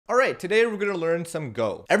All right, today we're gonna learn some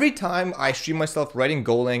Go. Every time I stream myself writing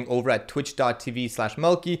Golang over at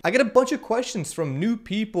twitch.tv/Melky, I get a bunch of questions from new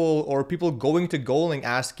people or people going to Golang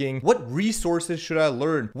asking, what resources should I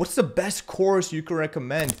learn? What's the best course you can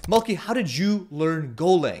recommend? Melky, how did you learn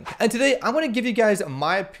Golang? And today I'm gonna give you guys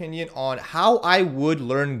my opinion on how I would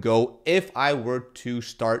learn Go if I were to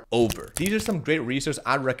start over. These are some great resources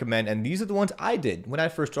I'd recommend, and these are the ones I did when I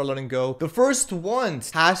first started learning Go. The first one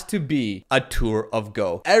has to be a tour of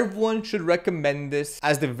Go. Everyone should recommend this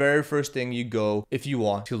as the very first thing you go if you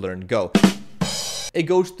want to learn Go. It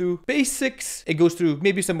goes through basics, it goes through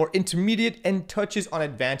maybe some more intermediate, and touches on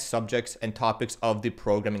advanced subjects and topics of the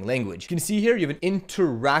programming language. You can see here, you have an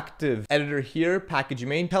interactive editor here. Package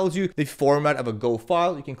main tells you the format of a Go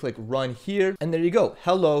file. You can click run here, and there you go.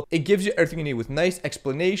 Hello. It gives you everything you need with nice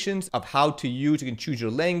explanations of how to use. You can choose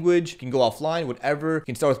your language. You can go offline, whatever. You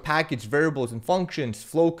can start with package, variables, and functions,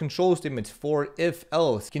 flow control statements, for, if,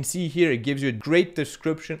 else. You can see here, it gives you a great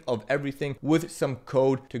description of everything with some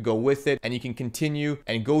code to go with it, and you can continue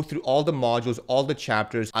and go through all the modules, all the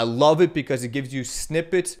chapters. I love it because it gives you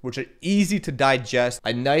snippets which are easy to digest,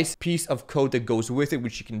 a nice piece of code that goes with it,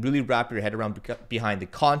 which you can really wrap your head around behind the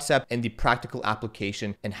concept and the practical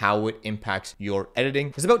application and how it impacts your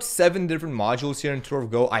editing. There's about 7 different modules here in Tour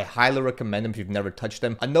of Go. I highly recommend them if you've never touched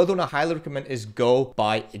them. Another one I highly recommend is Go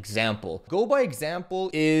by Example. Go by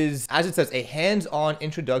Example is, as it says, a hands-on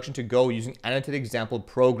introduction to Go using annotated example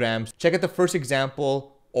programs. Check out the first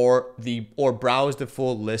example or browse the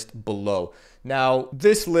full list below. Now,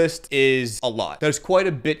 this list is a lot. There's quite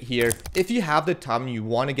a bit here. If you have the time and you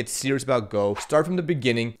want to get serious about Go, start from the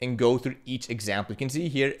beginning and go through each example. You can see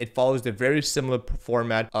here, it follows the very similar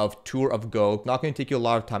format of Tour of Go. Not going to take you a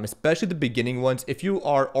lot of time, especially the beginning ones. If you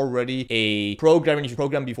are already a programmer and you've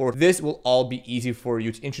programmed before, this will all be easy for you.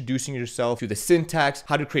 It's introducing yourself to the syntax,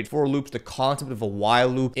 how to create for loops, the concept of a while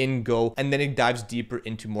loop in Go, and then it dives deeper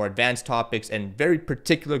into more advanced topics and very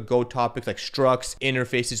particular Go topics like structs,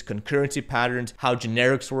 interfaces, concurrency patterns, how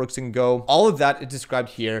generics works in Go. All of that is described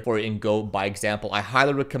here for in Go by Example. I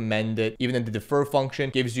highly recommend it. Even in the defer function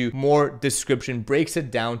gives you more description, breaks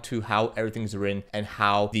it down to how everything's written and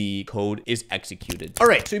how the code is executed. All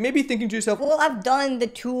right, so you may be thinking to yourself, well, I've done the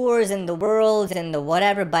tours and the worlds and the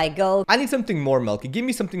whatever by Go. I need something more, Melky. Give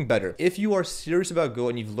me something better. If you are serious about Go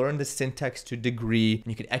and you've learned the syntax to a degree and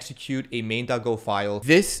you can execute a main.go file,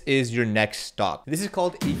 this is your next stop. This is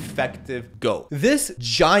called Effective Go. This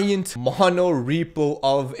giant mono repo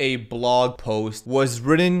of a blog post was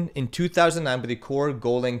written in 2009 by the core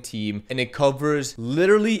Golang team, and it covers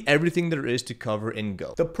literally everything there is to cover in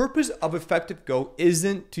Go. The purpose of Effective Go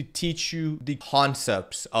isn't to teach you the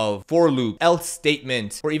concepts of for loop, else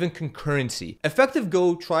statements, or even concurrency. Effective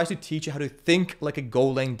Go tries to teach you how to think like a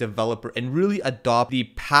Golang developer and really adopt the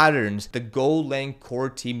patterns the Golang core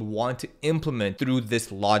team want to implement through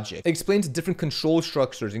this logic. It explains different control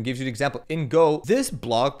structures and gives you an example. In Go, this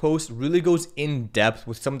blog post really goes in depth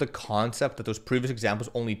with some of the concepts that those previous examples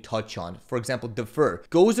only touch on. For example, defer.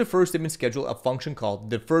 Go's defer statement schedule a function called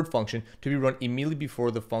deferred function to be run immediately before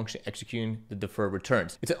the function executing the defer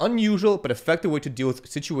returns. It's an unusual but effective way to deal with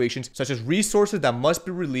situations such as resources that must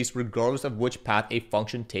be released regardless of which path a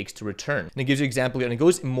function takes to return. And it gives you an example here, and it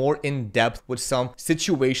goes more in depth with some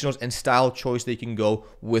situationals and style choice that you can go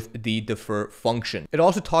with the defer function. It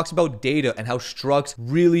also talks about data and how structs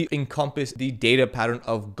really encompass the data pattern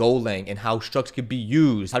of Golang and how structs can be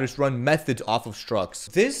used, how to run methods off of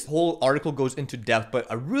structs. This whole article goes into depth, but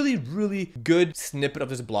a really good snippet of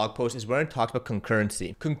this blog post is when it talks about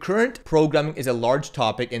concurrency. Concurrent programming is a large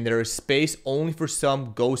topic, and there is space only for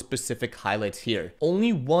some Go specific highlights here.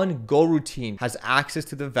 Only one Go routine has access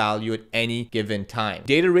to the value at any given time.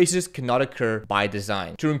 Data races cannot occur by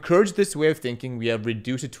design. To encourage this way of thinking, we have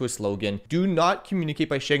reduced it to a slogan: do not communicate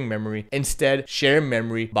by sharing memory, instead share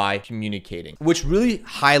memory by communicating, which really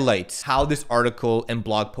highlights how this article and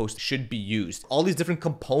blog post should be used. All these different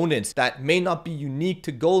components that may not be unique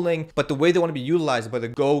to Golang, but the way they want to be utilized by the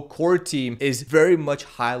Go core team is very much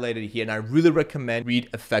highlighted here, and I really recommend read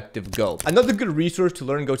Effective Go. Another good resource to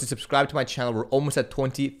learn Go is to subscribe to my channel. We're almost at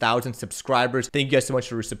 20,000 subscribers. Thank you guys so much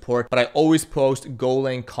for your support, but I always post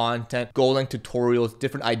Golang content, Golang tutorials,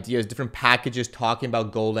 different ideas, different packages talking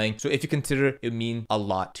about Golang. So if you consider it, it means a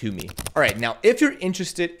lot to me. All right, now if you're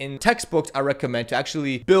interested in textbooks, I recommend to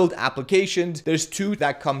actually build applications applications. There's two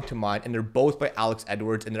that come to mind, and they're both by Alex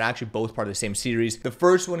Edwards, and they're actually both part of the same series. The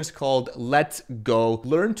first one is called Let's Go,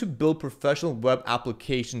 Learn to Build Professional Web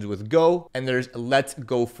Applications with Go. And there's Let's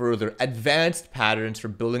Go Further, Advanced Patterns for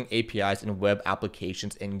Building APIs and Web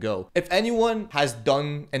Applications in Go. If anyone has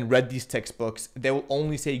done and read these textbooks, they will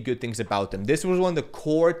only say good things about them. This was one of the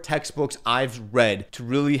core textbooks I've read to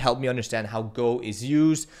really help me understand how Go is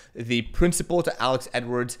used. The principles that Alex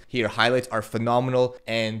Edwards here highlights are phenomenal,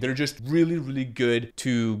 and they're just really, really good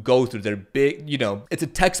to go through. They're big, you know, it's a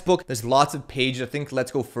textbook. There's lots of pages. I think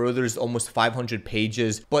Let's Go Further is almost 500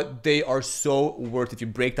 pages, but they are so worth it. If you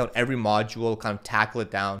break down every module, kind of tackle it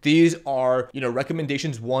down. These are, you know,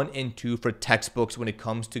 recommendations 1 and 2 for textbooks when it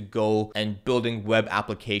comes to Go and building web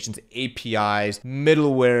applications, APIs,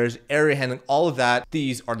 middlewares, area handling, all of that.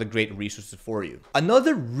 These are the great resources for you.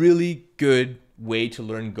 Another really good way to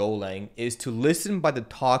learn Golang is to listen by the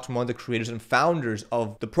talks from one of the creators and founders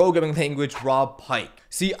of the programming language, Rob Pike.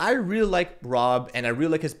 See, I really like Rob, and I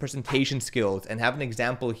really like his presentation skills, and have an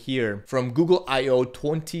example here from Google I/O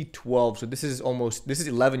 2012. So this is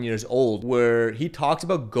 11 years old, where he talks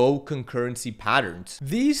about Go concurrency patterns.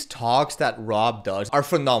 These talks that Rob does are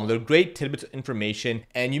phenomenal. They're great tidbits of information,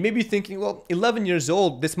 and you may be thinking, well, 11 years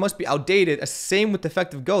old, this must be outdated. Same with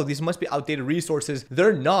effective Go. These must be outdated resources.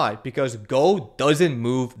 They're not, because Go doesn't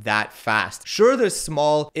move that fast. Sure, there's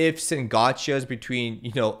small ifs and gotchas between,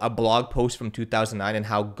 you know, a blog post from 2009 and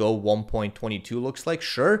how Go 1.22 looks like,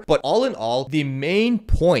 sure. But all in all, the main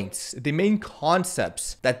points, the main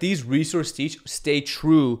concepts that these resources teach stay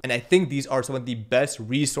true. And I think these are some of the best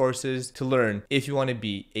resources to learn if you want to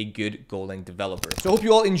be a good Golang developer. So I hope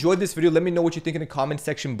you all enjoyed this video. Let me know what you think in the comment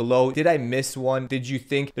section below. Did I miss one? Did you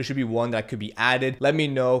think there should be one that could be added? Let me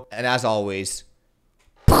know. And as always,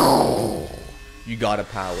 you gotta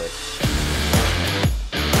power it.